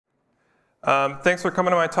Thanks for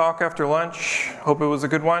coming to my talk after lunch. Hope it was a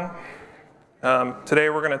good one. Today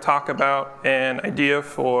we're going to talk about an idea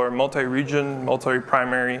for multi-region,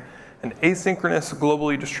 multi-primary, and asynchronous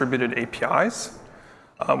globally distributed APIs.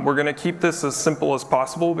 We're going to keep this as simple as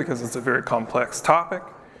possible because it's a very complex topic,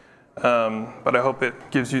 but I hope it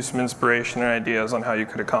gives you some inspiration and ideas on how you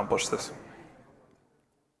could accomplish this.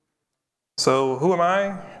 So who am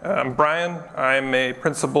I? I'm Bryan. I'm a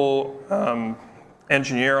principal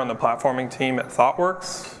engineer on the platforming team at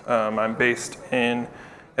Thoughtworks. I'm based in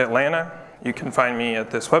Atlanta. You can find me at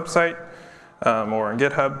this website or on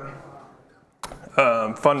GitHub.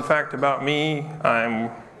 Fun fact about me, I'm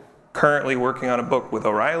currently working on a book with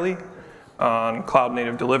O'Reilly on cloud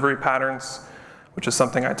native delivery patterns, which is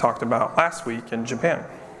something I talked about last week in Japan.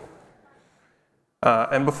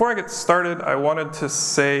 And before I get started, I wanted to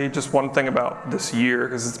say just one thing about this year,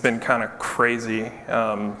 because it's been kind of crazy.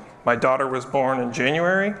 My daughter was born in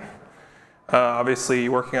January. Obviously,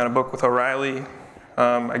 working on a book with O'Reilly.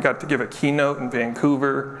 I got to give a keynote in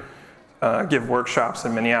Vancouver, give workshops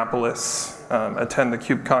in Minneapolis, attend the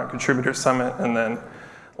KubeCon Contributor Summit, and then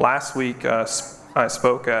last week I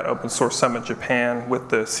spoke at Open Source Summit Japan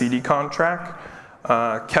with the CDCon track.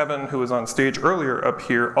 Kevin, who was on stage earlier up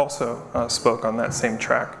here, also spoke on that same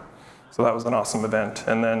track. So that was an awesome event.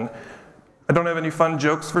 And then I don't have any fun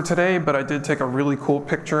jokes for today, but I did take a really cool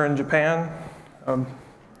picture in Japan.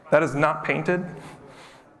 That is not painted.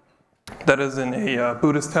 That is in a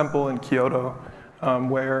Buddhist temple in Kyoto,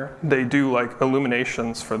 where they do like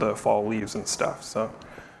illuminations for the fall leaves and stuff. So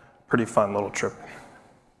pretty fun little trip.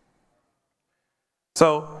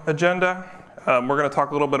 So agenda, we're going to talk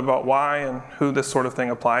a little bit about why and who this sort of thing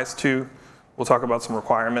applies to. We'll talk about some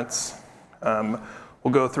requirements.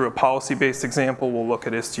 We'll go through a policy-based example, we'll look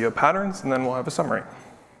at Istio patterns, and then we'll have a summary.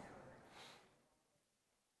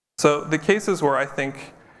 So the cases where I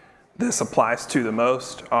think this applies to the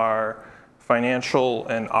most are financial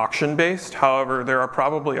and auction-based. However, there are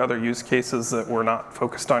probably other use cases that we're not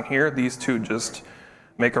focused on here. These two just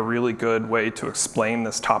make a really good way to explain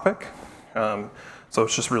this topic. So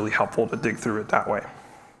it's just really helpful to dig through it that way.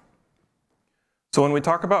 So when we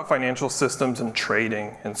talk about financial systems and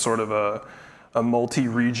trading in sort of a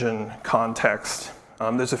multi-region context,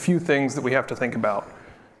 there's a few things that we have to think about.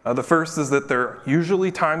 The first is that they're usually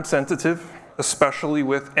time sensitive, especially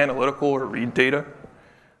with analytical or read data.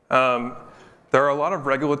 There are a lot of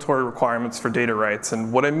regulatory requirements for data rights,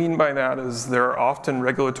 and what I mean by that is there are often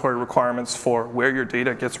regulatory requirements for where your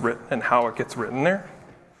data gets written and how it gets written there.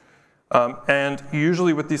 And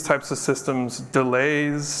usually with these types of systems,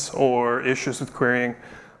 delays or issues with querying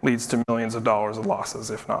leads to millions of dollars of losses,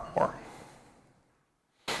 if not more.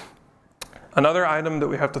 Another item that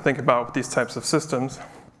we have to think about with these types of systems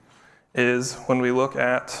is when we look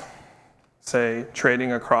at, say,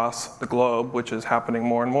 trading across the globe, which is happening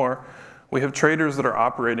more and more, we have traders that are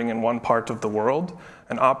operating in one part of the world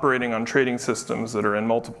and operating on trading systems that are in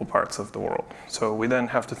multiple parts of the world. So we then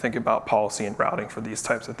have to think about policy and routing for these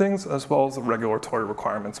types of things, as well as the regulatory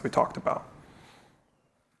requirements we talked about.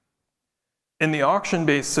 In the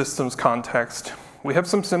auction-based systems context, we have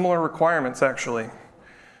some similar requirements, actually.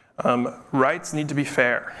 Rights need to be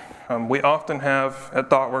fair. We often have, at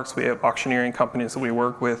Thoughtworks, we have auctioneering companies that we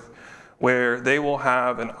work with where they will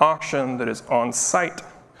have an auction that is on site,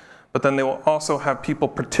 but then they will also have people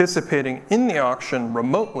participating in the auction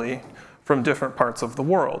remotely from different parts of the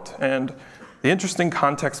world. And the interesting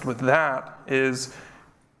context with that is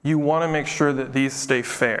you want to make sure that these stay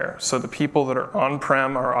fair. So the people that are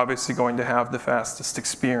on-prem are obviously going to have the fastest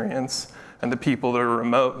experience, and the people that are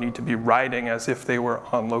remote need to be writing as if they were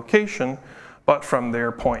on location, but from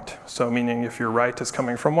their point. So meaning if your write is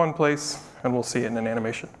coming from one place, and we'll see it in an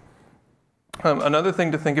animation. Another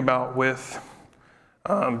thing to think about with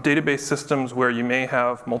database systems where you may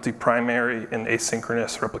have multi-primary and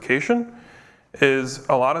asynchronous replication is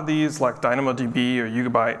a lot of these, like DynamoDB or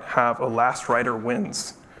YugaByte, have a last writer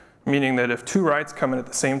wins. Meaning that if two writes come in at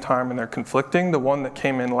the same time and they're conflicting, the one that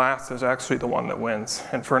came in last is actually the one that wins.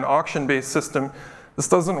 And for an auction-based system, this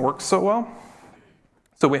doesn't work so well.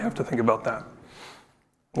 So we have to think about that.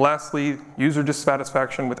 Lastly, user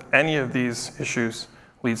dissatisfaction with any of these issues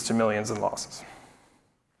leads to millions in losses. So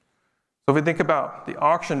if we think about the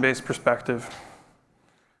auction-based perspective,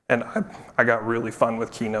 and I got really fun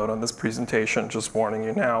with Keynote on this presentation, just warning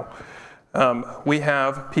you now. We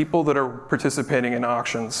have people that are participating in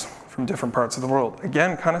auctions from different parts of the world.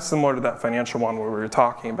 Again, kind of similar to that financial one where we were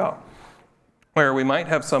talking about, where we might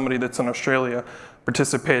have somebody that's in Australia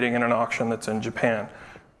participating in an auction that's in Japan.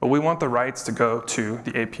 But we want the rights to go to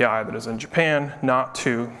the API that is in Japan, not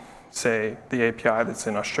to say, the API that's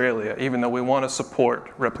in Australia, even though we want to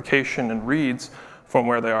support replication and reads from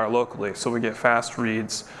where they are locally. So we get fast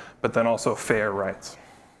reads, but then also fair writes.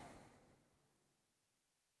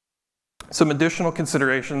 Some additional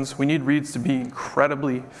considerations: we need reads to be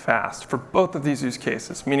incredibly fast for both of these use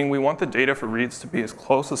cases, meaning we want the data for reads to be as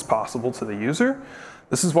close as possible to the user.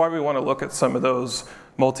 This is why we want to look at some of those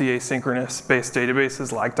multi-asynchronous based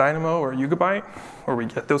databases like Dynamo or YugaByte, where we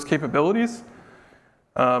get those capabilities.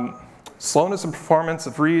 Slowness and performance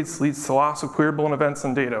of reads leads to loss of queryable and events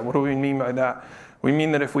and data. What do we mean by that? We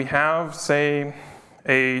mean that if we have, say,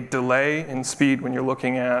 a delay in speed when you're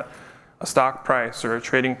looking at a stock price or a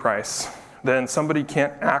trading price, then somebody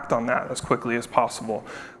can't act on that as quickly as possible,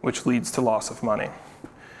 which leads to loss of money.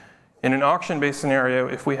 In an auction-based scenario,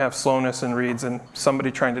 if we have slowness in reads and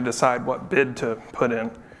somebody trying to decide what bid to put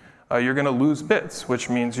in, you're going to lose bids, which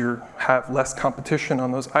means you have less competition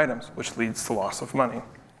on those items, which leads to loss of money.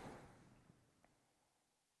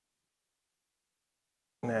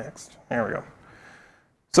 Next, there we go.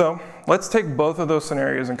 So let's take both of those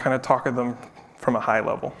scenarios and kind of talk at them from a high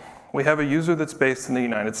level. We have a user that's based in the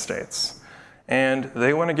United States, and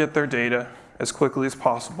they want to get their data as quickly as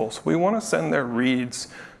possible. So we want to send their reads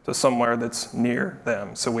to somewhere that's near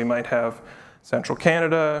them. So we might have Central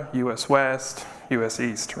Canada, US West, US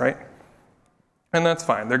East, right? And that's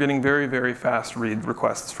fine. They're getting very, very fast read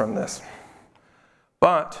requests from this.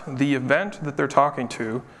 But the event that they're talking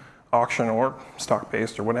to, auction or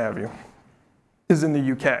stock-based or what have you, is in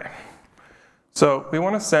the UK. So we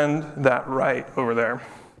want to send that write over there.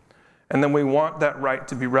 And then we want that write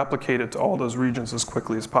to be replicated to all those regions as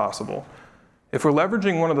quickly as possible. If we're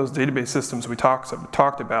leveraging one of those database systems we talked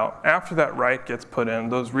about, after that write gets put in,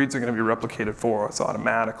 those reads are going to be replicated for us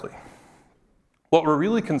automatically. What we're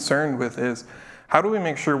really concerned with is, how do we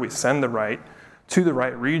make sure we send the write to the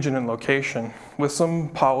right region and location with some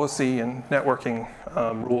policy and networking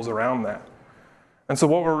rules around that? And so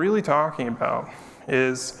what we're really talking about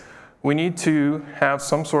is we need to have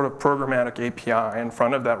some sort of programmatic API in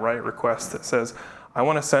front of that write request that says, I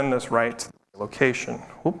want to send this write to the location.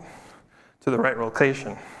 To the right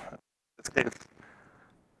location. This case.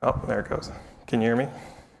 Oh, there it goes. Can you hear me?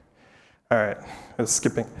 All right, I was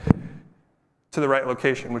skipping. To the right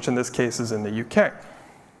location, which in this case is in the UK.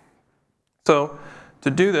 So to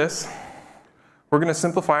do this, we're going to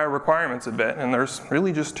simplify our requirements a bit, and there's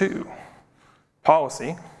really just two: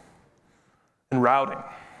 policy and routing.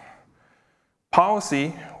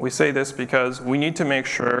 Policy, we say this because we need to make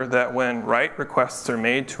sure that when write requests are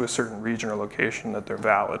made to a certain region or location that they're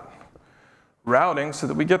valid. Routing, so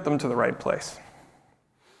that we get them to the right place.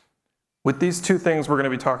 With these two things, we're going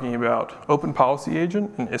to be talking about Open Policy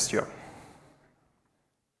Agent and Istio.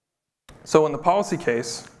 So in the policy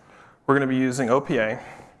case, we're going to be using OPA,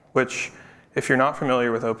 which, if you're not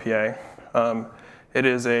familiar with OPA, it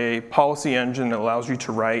is a policy engine that allows you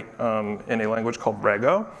to write in a language called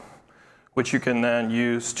Rego, which you can then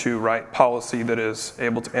use to write policy that is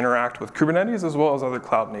able to interact with Kubernetes as well as other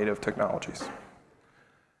cloud-native technologies.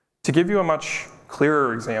 To give you a much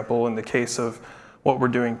clearer example in the case of what we're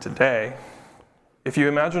doing today, if you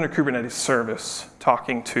imagine a Kubernetes service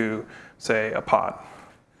talking to, say, a pod,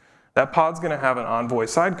 that pod's going to have an Envoy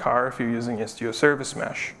sidecar if you're using Istio Service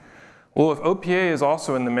Mesh. Well, if OPA is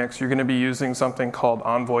also in the mix, you're going to be using something called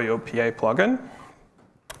Envoy OPA plugin,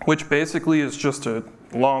 which basically is just a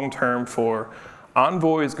long term for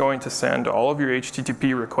Envoy is going to send all of your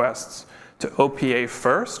HTTP requests to OPA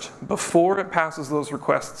first before it passes those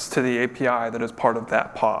requests to the API that is part of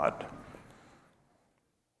that pod.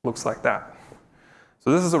 Looks like that.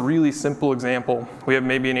 So this is a really simple example. We have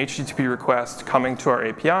maybe an HTTP request coming to our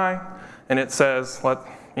API, and it says, we're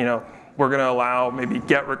going to allow maybe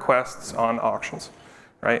GET requests on auctions,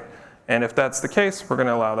 right? And if that's the case, we're going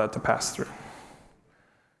to allow that to pass through.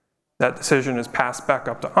 That decision is passed back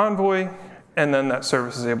up to Envoy, and then that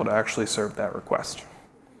service is able to actually serve that request.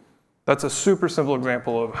 That's a super simple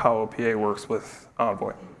example of how OPA works with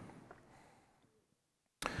Envoy.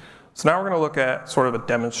 So now we're going to look at sort of a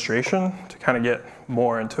demonstration to kind of get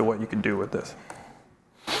more into what you can do with this.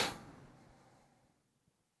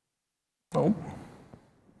 Oh.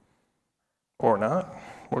 Or not.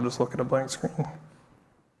 We'll just look at a blank screen.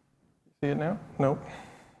 See it now? Nope.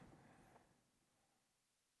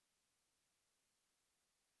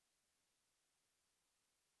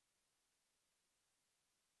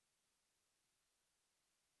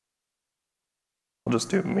 We'll just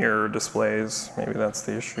do mirror displays. Maybe that's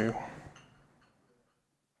the issue.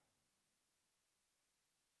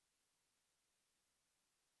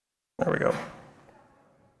 There we go.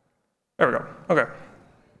 There we go. Okay.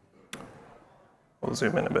 We'll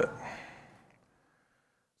zoom in a bit.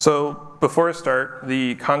 So before I start,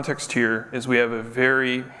 the context here is we have a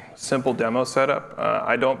very simple demo setup.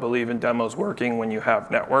 I don't believe in demos working when you have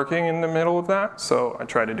networking in the middle of that, so I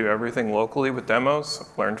try to do everything locally with demos.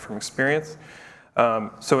 I've learned from experience.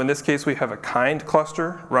 So in this case, we have a kind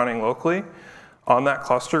cluster running locally. On that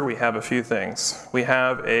cluster, we have a few things. We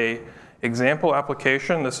have a example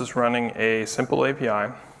application. This is running a simple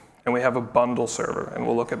API, and we have a bundle server, and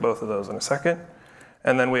we'll look at both of those in a second.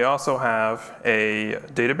 And then we also have a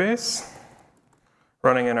database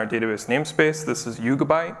running in our database namespace. This is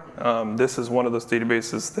YugaByte. This is one of those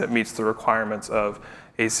databases that meets the requirements of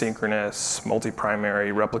asynchronous,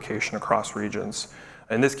 multi-primary replication across regions.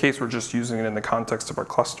 In this case, we're just using it in the context of our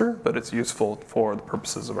cluster, but it's useful for the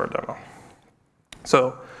purposes of our demo.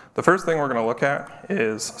 So the first thing we're going to look at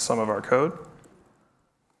is some of our code.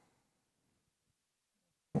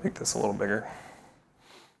 Make this a little bigger.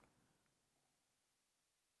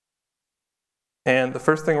 And the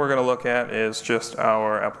first thing we're going to look at is just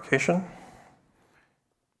our application.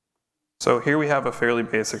 So here we have a fairly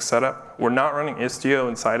basic setup. We're not running Istio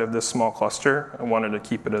inside of this small cluster. I wanted to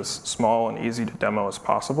keep it as small and easy to demo as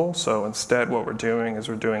possible. So instead what we're doing is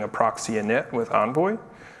we're doing a proxy init with Envoy,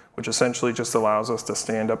 which essentially just allows us to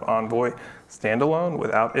stand up Envoy standalone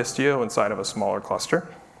without Istio inside of a smaller cluster.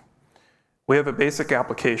 We have a basic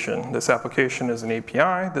application. This application is an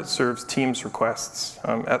API that serves Teams requests.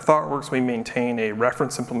 At Thoughtworks, we maintain a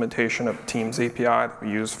reference implementation of Teams API that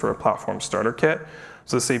we use for a platform starter kit.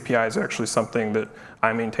 So this API is actually something that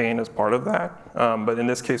I maintain as part of that. But in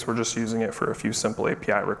this case, we're just using it for a few simple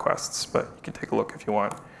API requests, but you can take a look if you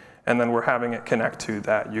want. And then we're having it connect to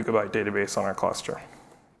that YugaByte database on our cluster.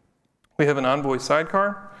 We have an Envoy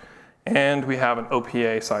sidecar, and we have an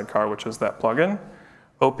OPA sidecar, which is that plugin.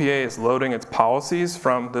 OPA is loading its policies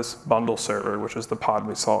from this bundle server, which is the pod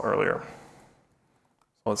we saw earlier.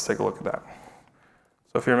 So let's take a look at that.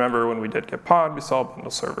 So if you remember when we did get pod, we saw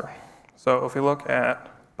bundle server. So if we look at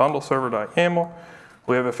bundleserver.yaml,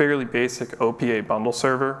 we have a fairly basic OPA bundle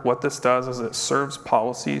server. What this does is it serves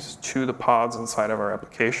policies to the pods inside of our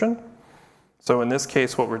application. So in this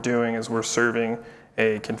case, what we're doing is we're serving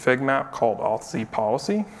a config map called auth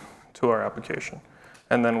policy to our application.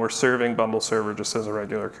 And then we're serving bundle server just as a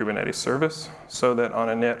regular Kubernetes service so that on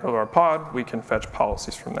init of our pod, we can fetch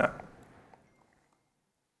policies from that.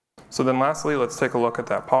 So then lastly, let's take a look at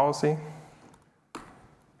that policy.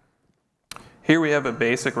 Here we have a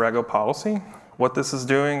basic Rego policy. What this is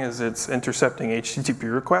doing is it's intercepting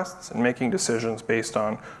HTTP requests and making decisions based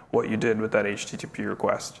on what you did with that HTTP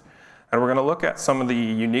request. And we're going to look at some of the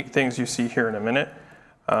unique things you see here in a minute.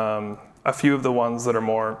 A few of the ones that are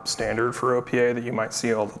more standard for OPA that you might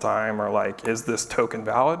see all the time are like, is this token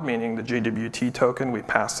valid? Meaning the JWT token we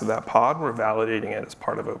pass to that pod, we're validating it as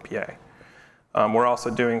part of OPA. We're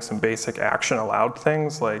also doing some basic action allowed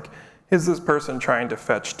things like, is this person trying to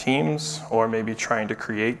fetch teams or maybe trying to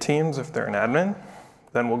create teams if they're an admin?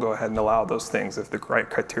 Then we'll go ahead and allow those things if the right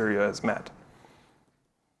criteria is met.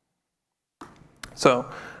 So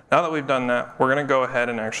now that we've done that, we're going to go ahead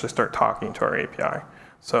and actually start talking to our API.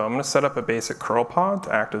 So I'm going to set up a basic curl pod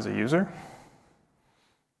to act as a user.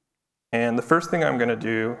 And the first thing I'm going to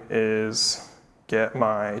do is get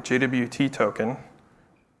my JWT token.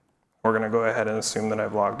 We're going to go ahead and assume that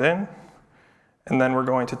I've logged in. And then we're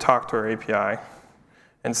going to talk to our API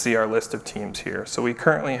and see our list of teams here. So we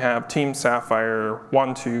currently have Team Sapphire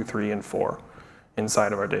 1, 2, 3, and 4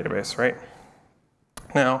 inside of our database, right?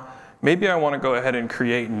 Now, maybe I want to go ahead and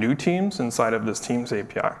create new teams inside of this Teams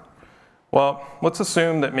API. Well, let's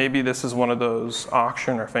assume that maybe this is one of those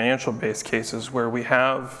auction or financial-based cases where we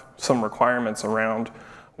have some requirements around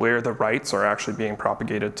where the rights are actually being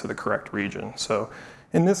propagated to the correct region. So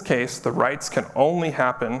in this case, the writes can only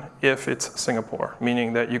happen if it's Singapore,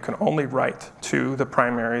 meaning that you can only write to the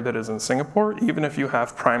primary that is in Singapore, even if you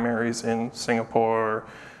have primaries in Singapore,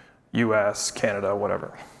 US, Canada,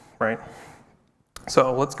 whatever, right?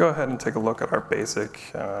 So let's go ahead and take a look at our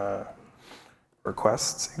basic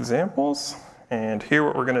requests examples. And here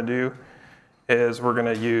what we're going to do is we're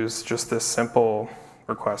going to use just this simple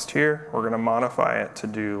request here. We're going to modify it to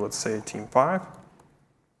do, let's say, Team 5.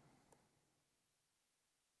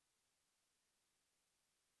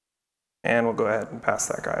 And we'll go ahead and pass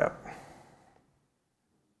that guy up.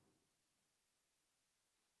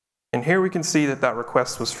 And here we can see that that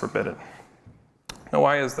request was forbidden. Now,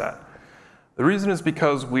 why is that? The reason is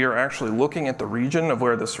because we are actually looking at the region of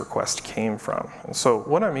where this request came from. And so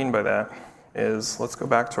what I mean by that is, let's go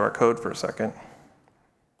back to our code for a second.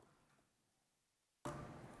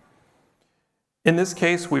 In this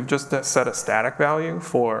case, we've just set a static value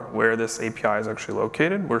for where this API is actually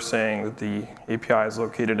located. We're saying that the API is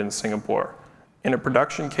located in Singapore. In a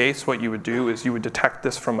production case, what you would do is you would detect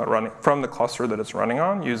this from the cluster that it's running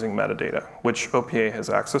on using metadata, which OPA has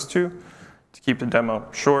access to. To keep the demo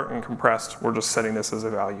short and compressed, we're just setting this as a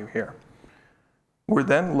value here. We're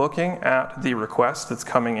then looking at the request that's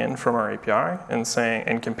coming in from our API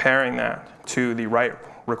and comparing that to the right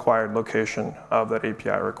required location of that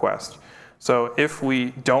API request. So if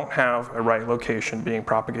we don't have a right location being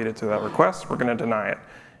propagated to that request, we're going to deny it.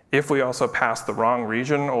 If we also pass the wrong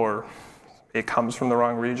region or it comes from the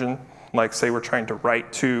wrong region, like say we're trying to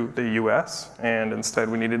write to the US and instead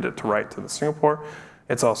we needed it to write to the Singapore,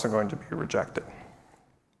 it's also going to be rejected.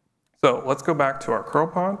 So let's go back to our curl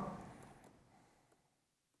pod.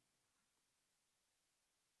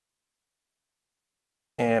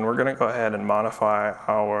 And we're going to go ahead and modify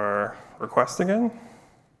our request again.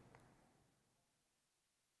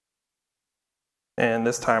 And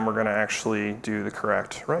this time we're going to actually do the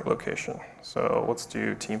correct write location. So let's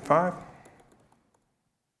do team 5.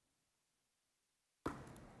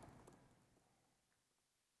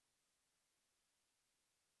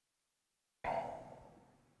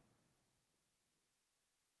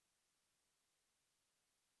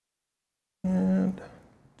 And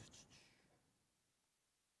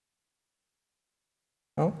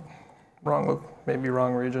oh, maybe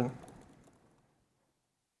wrong region.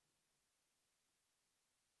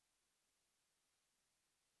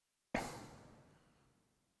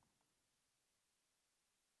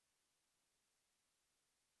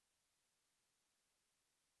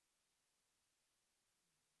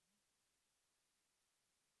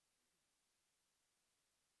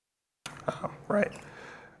 Right.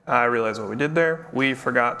 I realize what we did there. We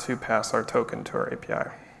forgot to pass our token to our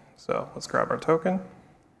API. So let's grab our token.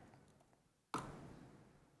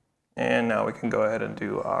 And now we can go ahead and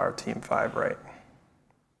do our team 5 write.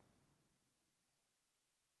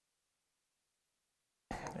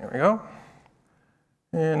 There we go.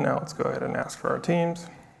 And now let's go ahead and ask for our teams.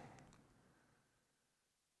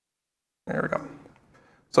 There we go.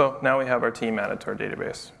 So now we have our team added to our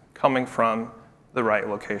database, coming from the right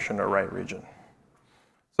location or right region.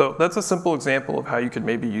 So that's a simple example of how you could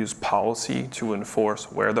maybe use policy to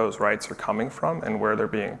enforce where those writes are coming from and where they're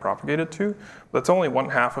being propagated to. That's only one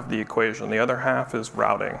half of the equation. The other half is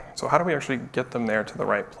routing. So how do we actually get them there to the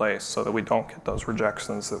right place so that we don't get those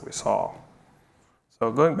rejections that we saw?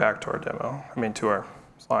 So going back to our demo, to our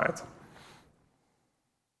slides.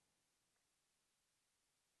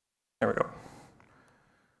 There we go.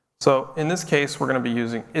 So in this case, we're going to be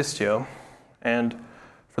using Istio. And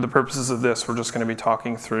for the purposes of this, we're just going to be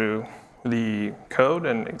talking through the code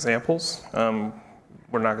and examples.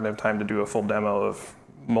 We're not going to have time to do a full demo of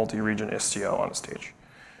multi-region Istio on a stage.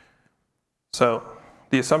 So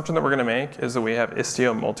the assumption that we're going to make is that we have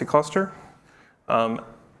Istio multi-cluster.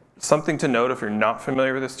 Something to note if you're not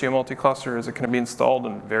familiar with Istio multi-cluster is it can be installed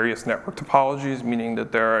in various network topologies, meaning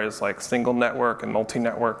that there is like single network and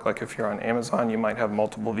multi-network. Like if you're on Amazon, you might have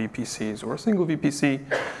multiple VPCs or a single VPC.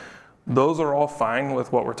 Those are all fine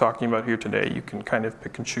with what we're talking about here today. You can kind of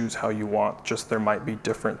pick and choose how you want, just there might be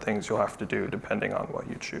different things you'll have to do depending on what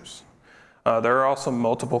you choose. There are also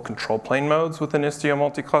multiple control plane modes within Istio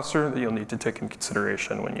multi-cluster that you'll need to take in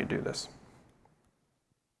consideration when you do this.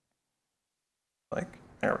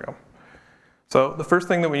 There we go. So the first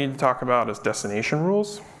thing that we need to talk about is destination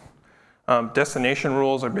rules. Destination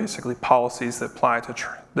rules are basically policies that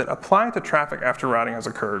apply to traffic after routing has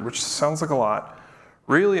occurred, which sounds like a lot.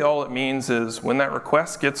 Really all it means is when that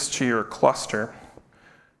request gets to your cluster,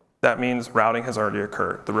 that means routing has already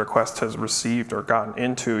occurred. The request has received or gotten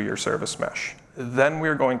into your service mesh. Then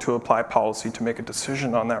we're going to apply policy to make a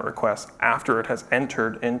decision on that request after it has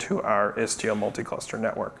entered into our Istio multi-cluster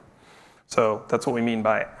network. So that's what we mean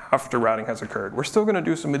by after routing has occurred. We're still going to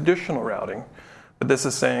do some additional routing, but this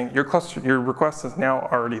is saying your request is now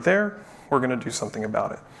already there. We're going to do something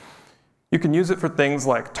about it. You can use it for things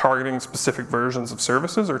like targeting specific versions of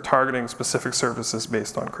services or targeting specific services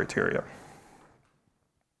based on criteria.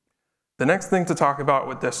 The next thing to talk about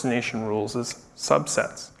with destination rules is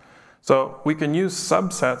subsets. So we can use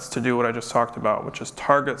subsets to do what I just talked about, which is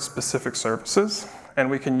target specific services. And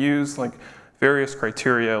we can use like various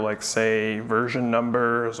criteria like say version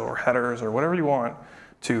numbers or headers or whatever you want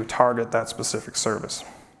to target that specific service.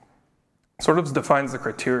 Sort of defines the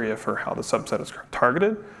criteria for how the subset is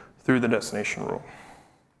targeted through the destination rule.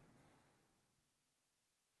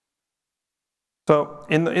 So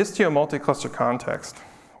in the Istio multi-cluster context,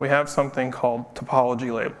 we have something called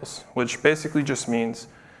topology labels, which basically just means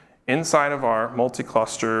inside of our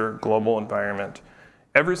multi-cluster global environment,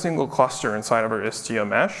 every single cluster inside of our Istio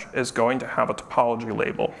mesh is going to have a topology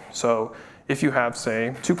label. So if you have,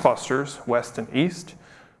 say, two clusters, west and east,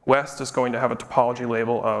 West is going to have a topology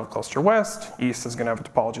label of cluster west, east is going to have a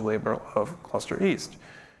topology label of cluster east.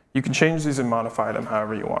 You can change these and modify them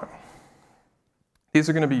however you want. These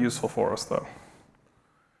are going to be useful for us though.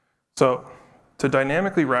 So to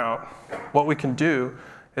dynamically route, what we can do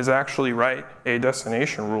is actually write a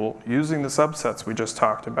destination rule using the subsets we just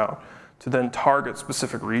talked about to then target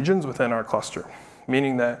specific regions within our cluster,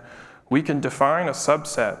 meaning that we can define a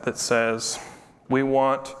subset that says we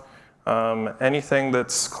want anything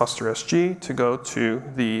that's cluster SG to go to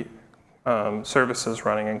the services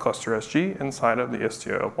running in cluster SG inside of the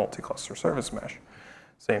Istio multi-cluster service mesh.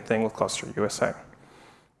 Same thing with cluster USA.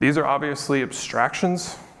 These are obviously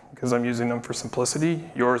abstractions because I'm using them for simplicity.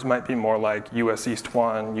 Yours might be more like US East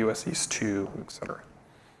 1, US East 2, etc.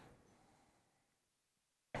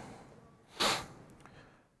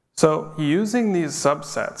 So using these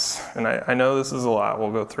subsets, and I know this is a lot,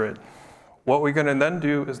 we'll go through it. What we're going to then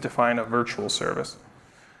do is define a virtual service.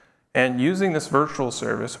 And using this virtual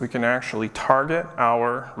service, we can actually target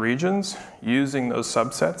our regions using those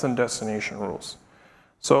subsets and destination rules.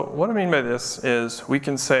 So what I mean by this is we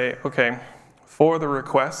can say, okay, for the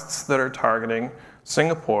requests that are targeting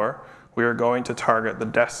Singapore, we are going to target the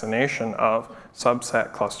destination of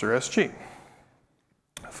subset cluster SG.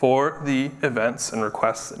 For the events and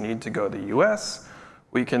requests that need to go to the US,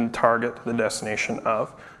 we can target the destination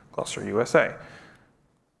of cluster USA.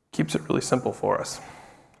 Keeps it really simple for us.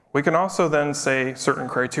 We can also then say certain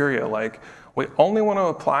criteria like, we only want to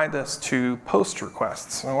apply this to post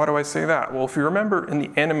requests. And why do I say that? Well, if you remember in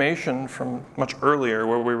the animation from much earlier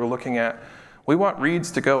where we were looking at, we want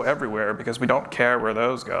reads to go everywhere because we don't care where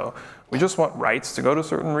those go. We just want writes to go to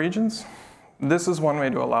certain regions. This is one way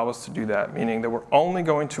to allow us to do that, meaning that we're only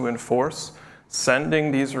going to enforce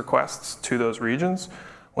sending these requests to those regions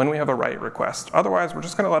when we have a write request. Otherwise, we're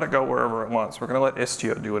just going to let it go wherever it wants. We're going to let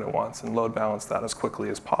Istio do what it wants and load balance that as quickly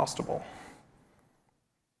as possible.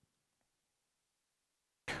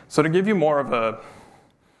 So to give you more of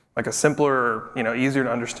a simpler, easier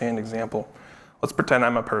to understand example, let's pretend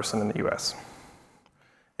I'm a person in the US.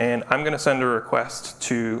 And I'm going to send a request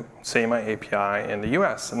to, say, my API in the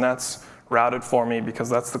US, and that's routed for me because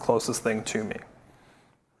that's the closest thing to me,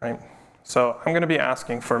 right? So I'm going to be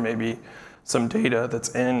asking for maybe some data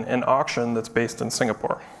that's in an auction that's based in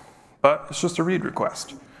Singapore, but it's just a read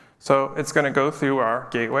request. So it's going to go through our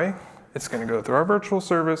gateway, it's going to go through our virtual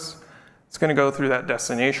service, it's going to go through that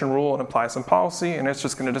destination rule and apply some policy, and it's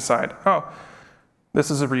just going to decide, oh, this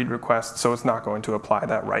is a read request, so it's not going to apply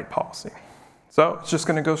that write policy. So it's just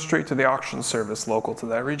going to go straight to the auction service local to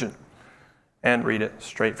that region and read it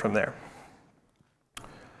straight from there.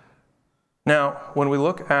 Now, when we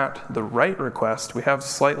look at the write request, we have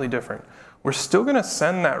slightly different. We're still going to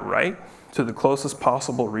send that write to the closest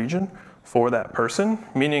possible region for that person,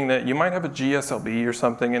 meaning that you might have a GSLB or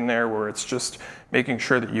something in there where it's just making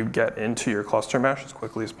sure that you get into your cluster mesh as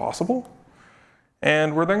quickly as possible.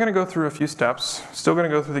 And we're then going to go through a few steps, still going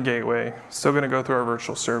to go through the gateway, still going to go through our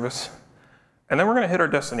virtual service, and then we're going to hit our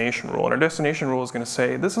destination rule. And our destination rule is going to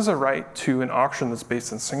say, this is a write to an auction that's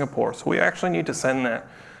based in Singapore, so we actually need to send that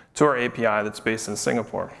to our API that's based in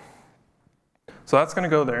Singapore. So that's going to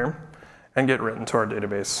go there and get written to our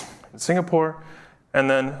database in Singapore, and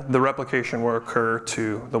then the replication will occur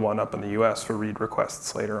to the one up in the US for read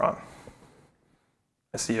requests later on.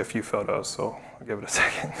 I see a few photos, so I'll give it a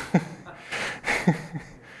second.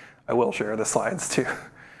 I will share the slides too.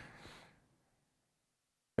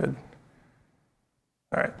 Good.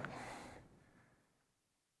 All right.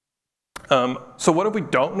 So what if we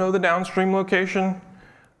don't know the downstream location?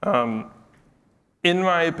 In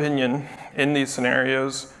my opinion, in these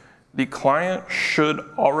scenarios, the client should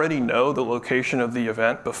already know the location of the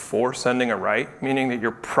event before sending a write, meaning that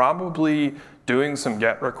you're probably doing some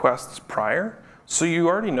GET requests prior, so you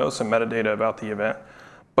already know some metadata about the event.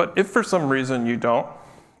 But if for some reason you don't,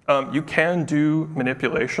 you can do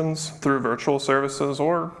manipulations through virtual services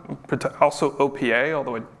or also OPA,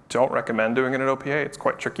 although I don't recommend doing it in OPA, it's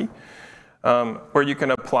quite tricky, where you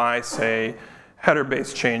can apply, say,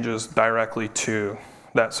 header-based changes directly to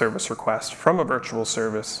that service request from a virtual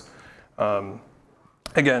service.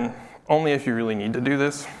 Again, only if you really need to do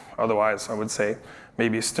this. Otherwise, I would say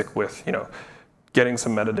maybe stick with getting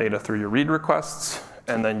some metadata through your read requests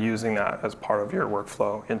and then using that as part of your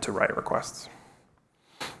workflow into write requests.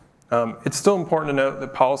 It's still important to note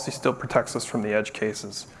that policy still protects us from the edge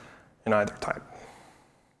cases in either type.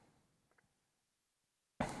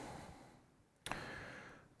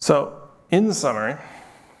 So in summary,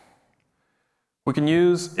 we can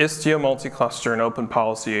use Istio multi-cluster and open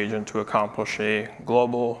policy agent to accomplish a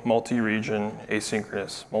global, multi-region,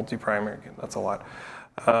 asynchronous, multi-primary, that's a lot,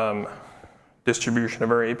 distribution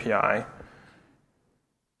of our API.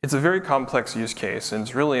 It's a very complex use case, and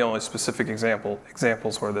it's really only specific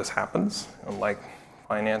examples where this happens, like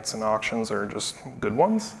finance and auctions are just good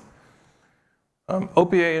ones.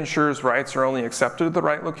 OPA ensures writes are only accepted at the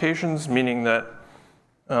right locations, meaning that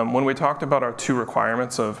when we talked about our two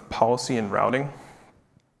requirements of policy and routing,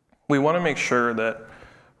 we want to make sure that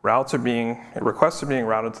requests are being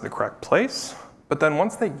routed to the correct place, but then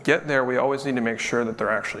once they get there, we always need to make sure that they're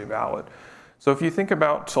actually valid. So if you think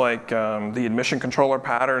about like the admission controller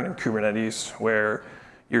pattern in Kubernetes, where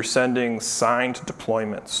you're sending signed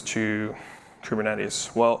deployments to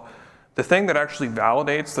Kubernetes, well, the thing that actually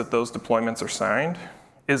validates that those deployments are signed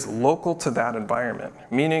is local to that environment,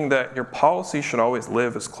 meaning that your policy should always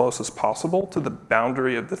live as close as possible to the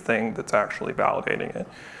boundary of the thing that's actually validating it.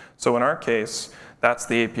 So in our case, that's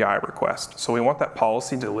the API request. So we want that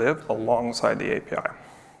policy to live alongside the API.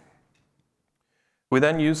 We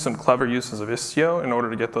then use some clever uses of Istio in order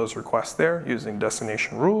to get those requests there using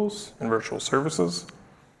destination rules and virtual services.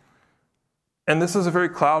 And this is a very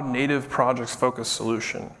cloud-native projects-focused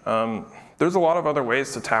solution. There's a lot of other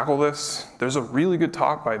ways to tackle this. There's a really good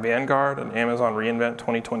talk by Vanguard and Amazon reInvent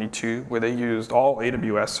 2022 where they used all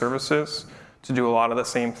AWS services to do a lot of the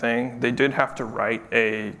same thing. They did have to write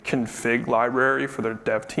a config library for their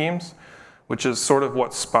dev teams, which is sort of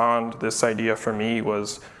what spawned this idea for me.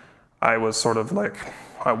 I was sort of like,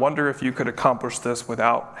 I wonder if you could accomplish this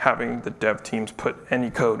without having the dev teams put any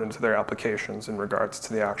code into their applications in regards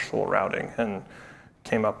to the actual routing, and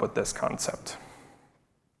came up with this concept.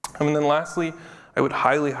 And then lastly, I would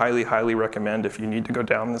highly, highly, highly recommend, if you need to go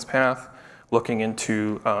down this path, looking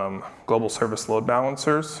into global service load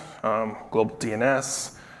balancers, global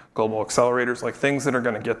DNS, global accelerators, like things that are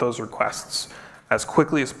going to get those requests as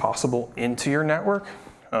quickly as possible into your network.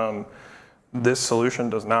 This solution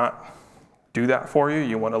does not do that for you.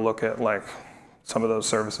 You want to look at like some of those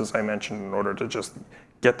services I mentioned in order to just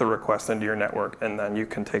get the request into your network, and then you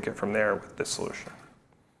can take it from there with this solution.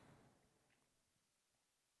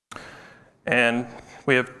 And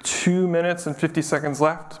we have 2 minutes and 50 seconds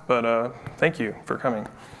left, but thank you for coming.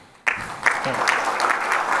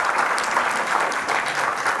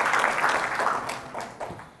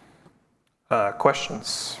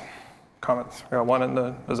 Questions, comments? We got one in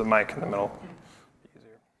the, there's a mic in the middle.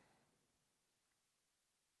 Easier.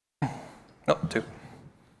 No, two.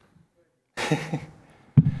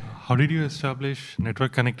 How did you establish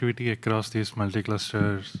network connectivity across these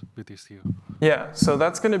multi-clusters with Istio? Yeah, so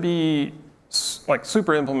that's going to be like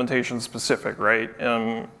super implementation specific, right?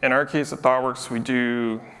 In our case at Thoughtworks,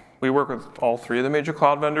 we work with all three of the major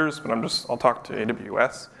cloud vendors, but I'll talk to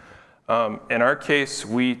AWS. In our case,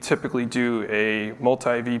 we typically do a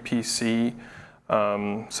multi-VPC,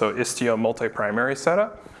 so Istio multi-primary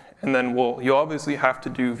setup. And then you obviously have to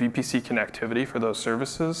do VPC connectivity for those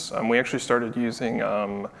services. We actually started using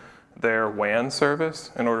their WAN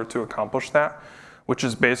service in order to accomplish that, which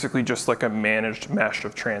is basically just like a managed mesh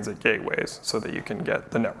of transit gateways so that you can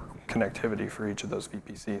get the network connectivity for each of those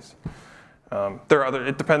VPCs.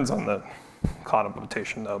 It depends on the cloud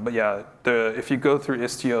implementation though, but yeah, if you go through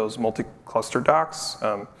Istio's multi-cluster docs,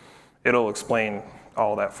 it'll explain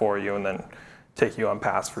all that for you and then take you on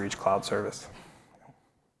paths for each cloud service.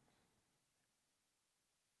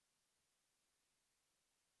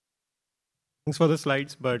 Thanks for the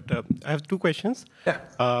slides, but I have two questions. Yeah.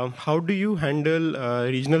 How do you handle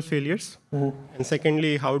regional failures? Mm-hmm. And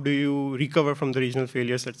secondly, how do you recover from the regional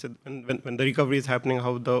failures? Let's say when the recovery is happening,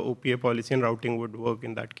 how the OPA policy and routing would work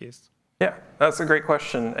in that case? Yeah, that's a great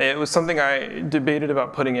question. It was something I debated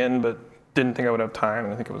about putting in, but didn't think I would have time,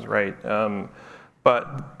 and I think it was right.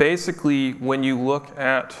 But basically, when you look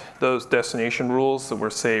at those destination rules that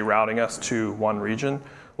were, say, routing us to one region,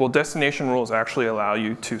 well, destination rules actually allow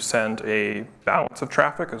you to send a balance of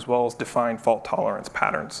traffic as well as define fault tolerance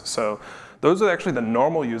patterns. So those are actually the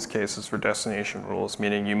normal use cases for destination rules,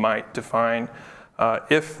 meaning you might define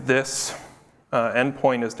if this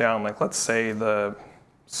endpoint is down, like let's say the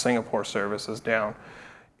Singapore service is down,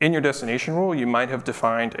 in your destination rule, you might have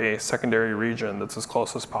defined a secondary region that's as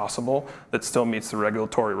close as possible that still meets the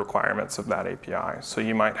regulatory requirements of that API. So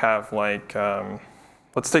you might have like,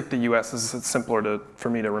 let's take the US, it's simpler for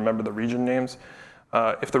me to remember the region names.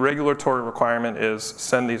 If the regulatory requirement is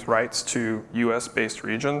send these rights to US-based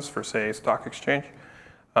regions for, say, stock exchange,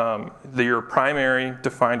 your primary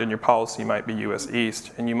defined in your policy might be US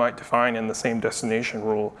East, and you might define in the same destination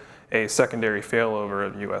rule a secondary failover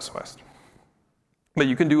of US West. But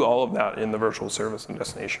you can do all of that in the virtual service and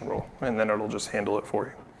destination rule, and then it'll just handle it for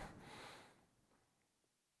you.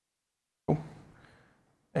 Cool.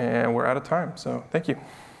 And we're out of time, so thank you.